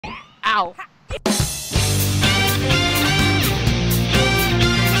Ow.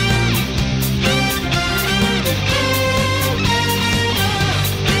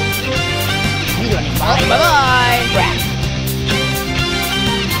 Bye-bye.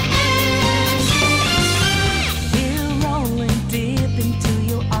 We're rolling deep into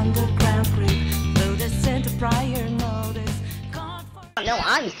your underground creep. Though the center prior notice. No,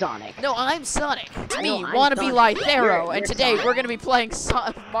 I'm Sonic. No, I'm Sonic. It's me, I'm Wannabe Sonic. Lythero, and You're today Sonic. we're gonna be playing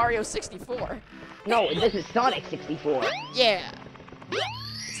Mario 64. No, this is Sonic 64. Yeah.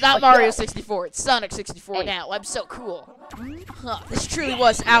 It's not Let's Mario go. 64, it's Sonic 64 Hey. now. I'm so cool. Huh, this truly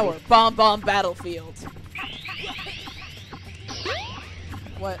was our Bomb Bomb Battlefield.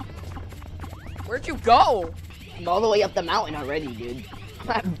 What? Where'd you go? I'm all the way up the mountain already, dude.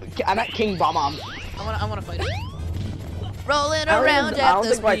 I'm at King Bomb. I wanna fight him. Rolling I around don't at the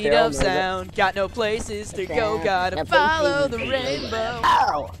think speed Lythero of knows it. sound. Got no places to go, Sound. gotta No follow the places to go. rainbow.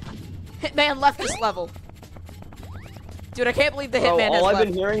 Ow! Hitman left this level. Dude, I can't believe the Bro, Hitman has all I've left.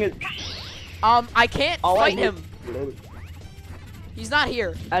 been hearing is I can't all fight I him. He's not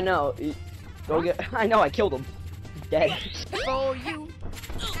here. I know. Go get. I know. I killed him. Dead. For you.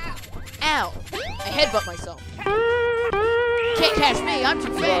 Ow. I headbutt myself. Can't catch me, I'm too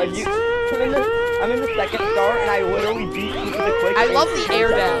Bro, fast. I'm in the second star, and I literally beat you with a quick. I love save the in air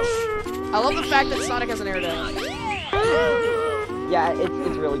 10 dash. seconds. I love the fact that Sonic has an air dash. Yeah,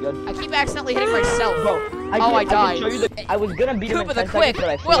 it's really good. I keep accidentally hitting myself. Bro, I died. can show you I was gonna beat him in Koopa 10 the quick. seconds, but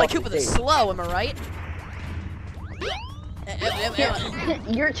I flew Well, like off Koopa the the stage. slow, am I right?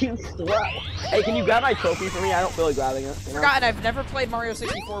 You're too slow. Hey, can you grab my trophy for me? I don't feel like grabbing it. You know? Forgotten, I've never played Mario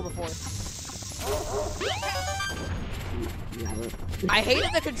 64 before. I hated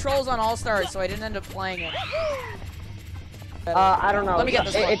the controls on All Stars, so I didn't end up playing it. I don't know. Let me get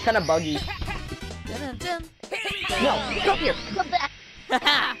this one. It's kind of buggy. Dun, dun, No, come here. Come back.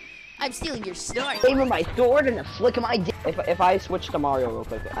 dun. I'm stealing your star. Favor my sword and a flick of my dick. If I switch to Mario real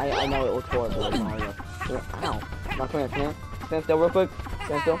quick, I know it looks horrible like Mario. Ow. Not come here. Stand still real quick.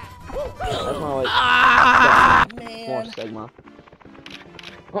 Stand still. That's more like Ah, more man. Sigma.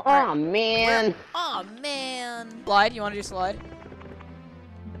 Oh man. Oh man. Slide? You want to do slide?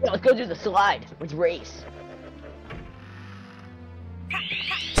 Yeah, let's go do the slide. Let's race.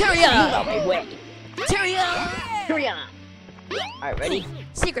 Tyria! Move out my way. Tyria! Hurry on. Alright, ready?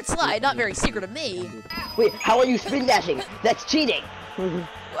 Secret slide, not very secret of me. Wait, how are you spin dashing? That's cheating.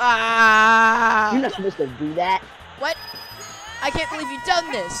 Ah! You're not supposed to do that. What? I can't believe you've done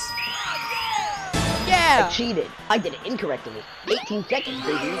this. I Yeah. cheated. I did it incorrectly. 18 seconds,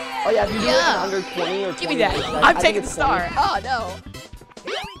 baby. Oh yeah, if you do it in Yeah. under 20 or 20. Give me that. I I'm think taking the it's star. 20. Oh no.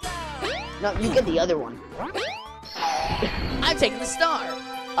 No, you get the other one. I'm taking the star.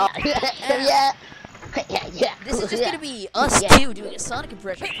 Yeah. Yeah. This is just gonna be us Yeah. two doing a Sonic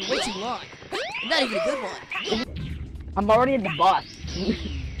impression for way too long. Not even a good one. I'm already in the boss.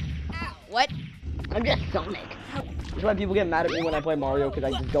 What? I'm just Sonic. That's why people get mad at me when I play Mario, because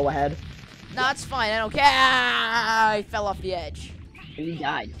I just go ahead. No, it's fine. I don't care. Ah, I fell off the edge. And you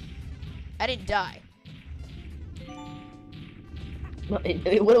died. I didn't die. What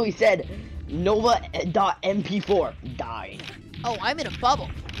we said? Nova.mp4 died. Oh, I'm in a bubble.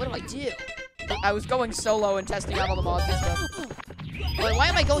 What do I do? I was going solo and testing out all the mods and stuff. Wait, why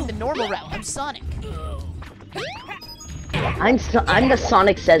am I going the normal route? I'm Sonic. I'm the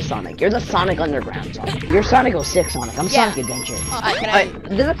Sonic says Sonic. You're the Sonic Underground Sonic. You're Sonic 06 Sonic. I'm Yeah. Sonic Adventure. Can I?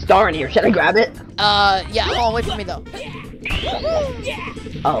 There's a star in here. Should I grab it? Yeah. Hold on, wait for me though.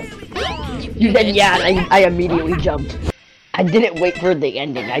 Oh. You said yeah, and I immediately jumped. I didn't wait for the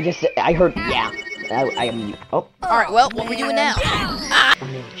ending. I heard yeah. I immediately. Oh. All right. Well, what we doing now?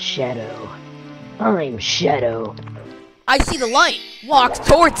 I'm Shadow. I'm Shadow. I see the light. Walk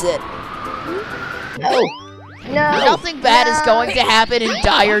towards it. No. No. Nothing bad is going to happen in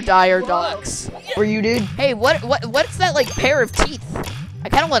Dire Docks. For you, dude. Hey, what's that like pair of teeth? I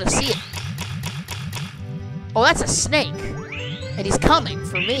kind of want to see it. Oh, that's a snake, and he's coming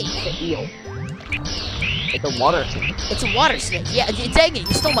for me. The eel. It's a water snake. It's a water snake. Yeah, dang it,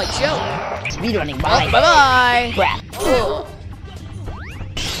 you stole my joke. Speedrunning. Bye Bye. bye. Crap. Ugh.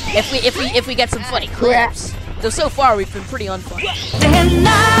 If we get some funny clips. Though so far we've been pretty unfunny.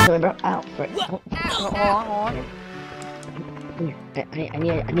 Remember? Ow.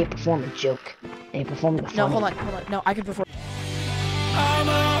 I need to perform a joke. I need to perform the No, funny. hold on. No, I can perform. I'm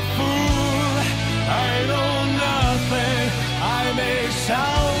a fool, I know nothing. I may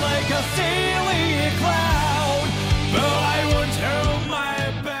sound like a silly clown, though I won't turn my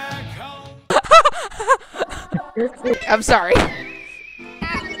back home. I'm sorry.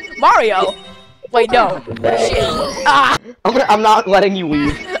 Mario. Wait, no. Shit. Ah. I'm not letting you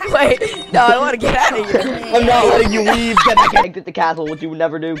leave. Wait, no, I want to get out of here. I'm not letting you leave. Get back and exit the castle, which you would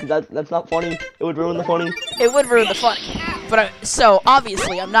never do, because that's not funny. It would ruin the funny. It would ruin the fun. But so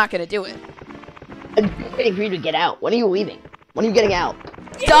obviously, I'm not gonna do it. I'm waiting for you to get out. When are you leaving? When are you getting out?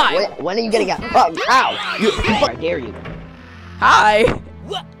 Die. When are you getting out? Oh, ow! How dare you? Hi.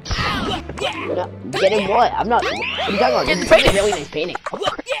 Getting what? I'm not. What are you talking about? This is a really nice painting.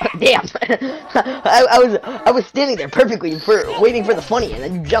 Damn! I was standing there perfectly waiting for the funny, and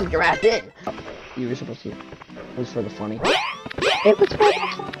then you jumped your ass in. You were supposed to. It was for the funny. It was for the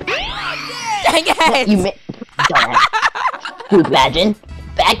funny. Dang it! You Can you imagine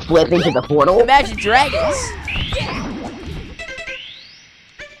backflip into the portal? Imagine dragons.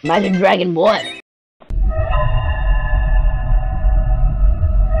 Imagine dragon what?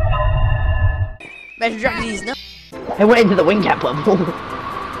 Imagine dragging these nuts. I went into the wing cap level.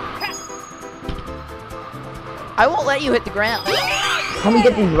 I won't let you hit the ground. Help me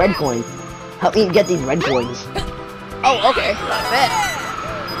get these red coins. Help me get these red coins. Oh, okay. Bet.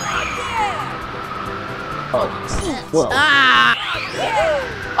 Oh. Whoa. Ah!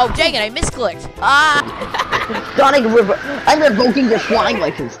 Oh, dang it, I misclicked. Ah! Sonic I'm revoking your flying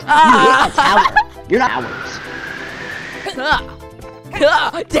license. Ah! You're not ours. Ah!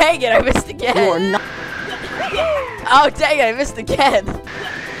 Ah! Dang it, I missed again. You're not. Oh, dang it, I missed again.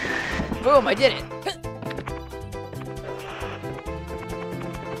 Boom, I did it.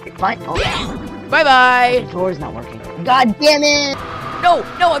 Fine. Oh. Bye-bye. The door's not working. God damn it! No,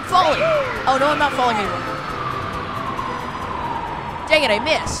 no, I'm falling. Oh, no, I'm not falling anymore. Dang it, I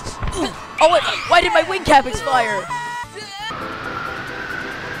missed. Oh, wait, why did my wing cap expire?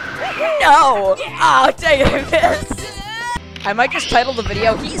 No! Oh, dang it, I missed. I might just title the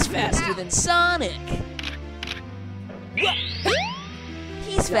video, He's Faster Than Sonic.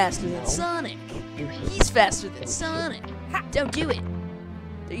 He's faster than Sonic. He's faster than Sonic. Don't do it.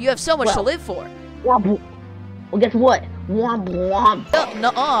 You have so much to live for. Womp. Well, guess what? Womp womp.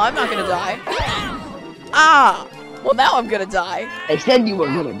 No, I'm not gonna die. Ah! Well, now I'm gonna die. I said you were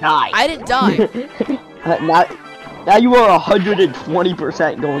gonna die. I didn't die. Now you are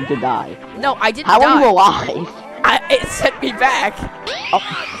 120% going to die. No, I didn't How die. are you alive? It sent me back.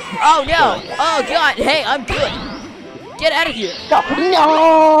 Oh no! Oh god! Hey, I'm good. Get out of here!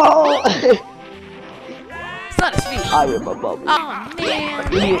 No! It's not a speed. I am a bubble. Oh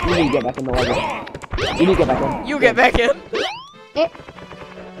man! You need to get back in the level. You need to get back in. You get back in.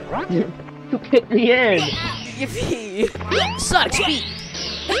 You kicked me in. Yippee! Sonic speed.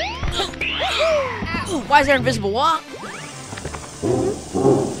 Why is there invisible wall?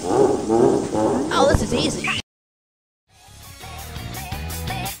 Oh, this is easy.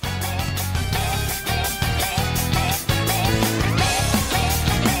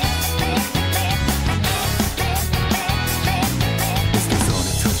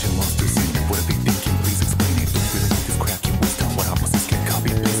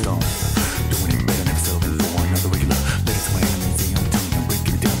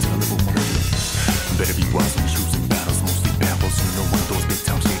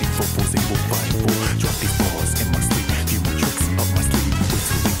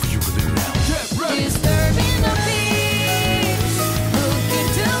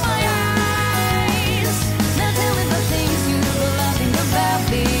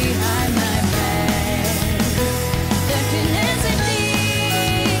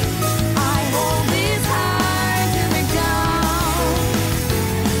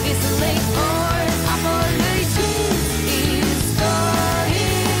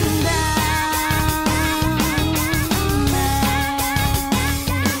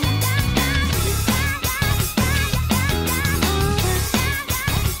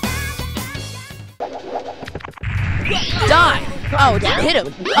 Die! Oh, it didn't hit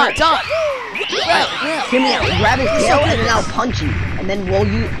him. Oh, die! Well. Hear me out. Grab his tail and then I'll punch you. And then roll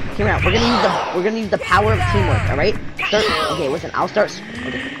you. Hear me out. We're gonna use the power of teamwork. All right? Okay, listen. I'll start.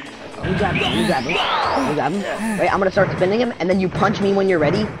 Okay. You grab him. You grab him. You grab him. Right? I'm gonna start spinning him, and then you punch me when you're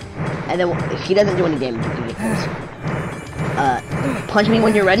ready. And then if he doesn't do any damage, you can get close. Punch me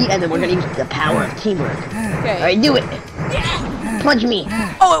when you're ready, and then we're gonna use the power of teamwork. Okay. All right, do it. Punch me.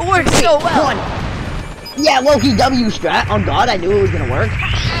 Oh, it works so well. Come on. Yeah, Loki W strat. Oh God, I knew it was gonna work.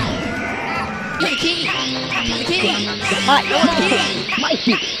 Give me the key. Give me the key. My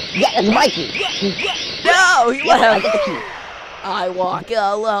key. Yeah, that's my key. No, he Yeah, I left. get the key. I walk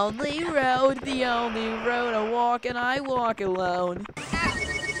a lonely road, the only road I walk, and I walk alone.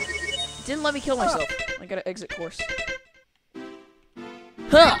 It didn't let me kill myself. I gotta exit course.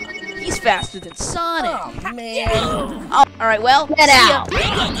 Huh? He's faster than Sonic. Oh man. Oh, all right, well. Get see out.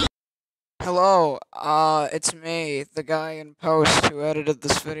 ya. Hello, it's me, the guy in post who edited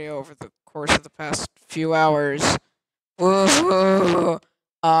this video over the course of the past few hours. Woo!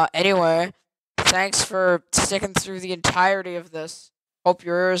 Anyway, thanks for sticking through the entirety of this. Hope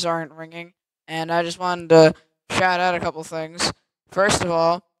your ears aren't ringing. And I just wanted to shout out a couple things. First of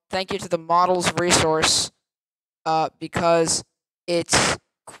all, thank you to the models resource, because it's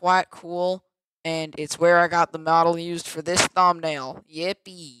quite cool, and it's where I got the model used for this thumbnail.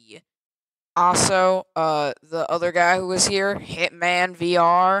 Yippee! Also, the other guy who was here, Hitman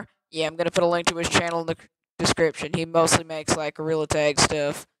VR. Yeah, I'm gonna put a link to his channel in the description. He mostly makes like Gorilla Tag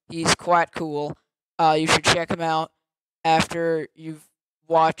stuff. He's quite cool. You should check him out after you've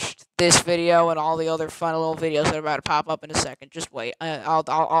watched this video and all the other fun little videos that are about to pop up in a second. Just wait. I'll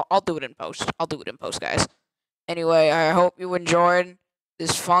do it in post. I'll do it in post, guys. Anyway, I hope you enjoyed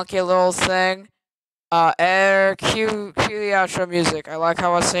this funky little thing. Cue the outro music. I like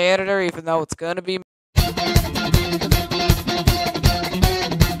how I say editor, even though it's gonna be